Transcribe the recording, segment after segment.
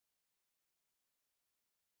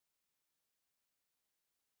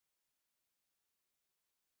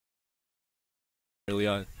early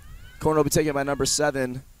on. Corner will be taken by number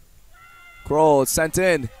 7. Kroll, it's sent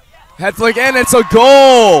in. Head flick in, it's a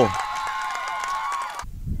goal!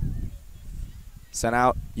 Sent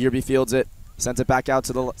out, Yearby fields it, sends it back out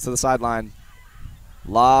to the sideline.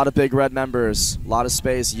 Lot of big red members, lot of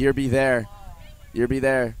space. Yearby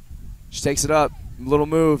there. She takes it up, little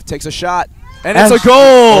move, takes a shot, and it's a goal!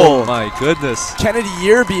 Oh my goodness. Kennedy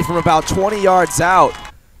Yearby from about 20 yards out.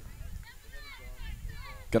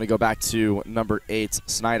 Gonna go back to number 8,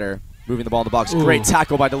 Snyder, moving the ball in the box. Ooh. Great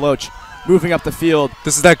tackle by Deloach, moving up the field.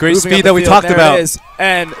 This is that great Moving speed that we talked about.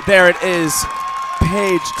 And there it is.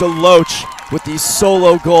 Paige Deloach with the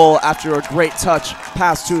solo goal after a great touch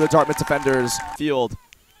pass to the Dartmouth defenders. Field.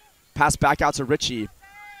 Pass back out to Richie.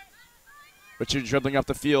 Richie dribbling up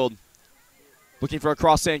the field. Looking for a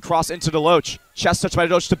cross into Deloach. Chest touch by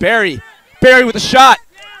Deloach to Barry. Barry with the shot.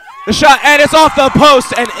 The shot, and it's off the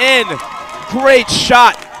post and in. Great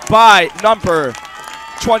shot by number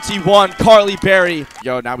 21, Carly Berry.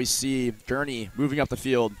 Now we see Gurney moving up the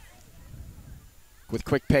field with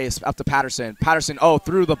quick pace up to Patterson. Patterson,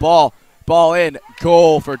 through the ball. Ball in.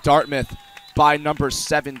 Goal for Dartmouth by number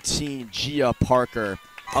 17, Gia Parker.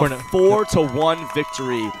 A 4-1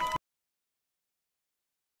 victory